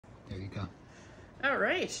Monica. All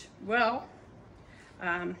right. Well,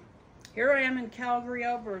 here I am in Calgary,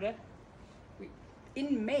 Alberta,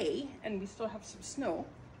 in May, and we still have some snow.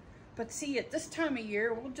 But see, at this time of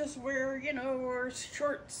year, we'll just wear, you know, our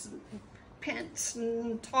shorts and pants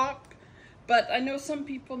and top. But I know some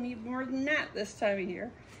people need more than that this time of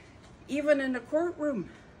year. Even in a courtroom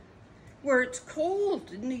where it's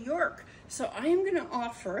cold in New York. So I am going to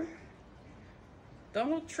offer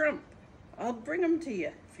Donald Trump. I'll bring him to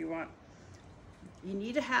you if you want. You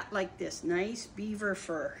need a hat like this, nice beaver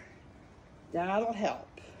fur. That'll help.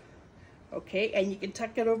 Okay, and you can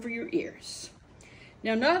tuck it over your ears.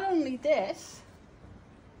 Now, not only this,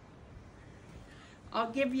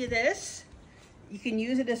 I'll give you this. You can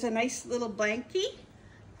use it as a nice little blankie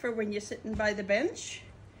for when you're sitting by the bench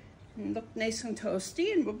and look nice and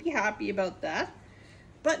toasty, and we'll be happy about that.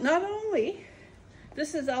 But not only,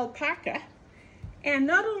 this is alpaca, and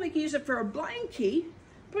not only can you use it for a blankie,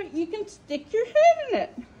 but you can stick your head in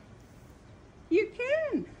it. You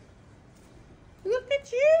can. Look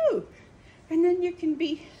at you. And then you can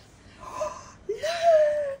be, oh,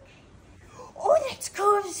 look. Oh, that's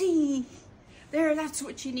cozy. There, that's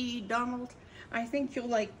what you need, Donald. I think you'll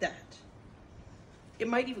like that. It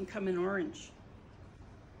might even come in orange.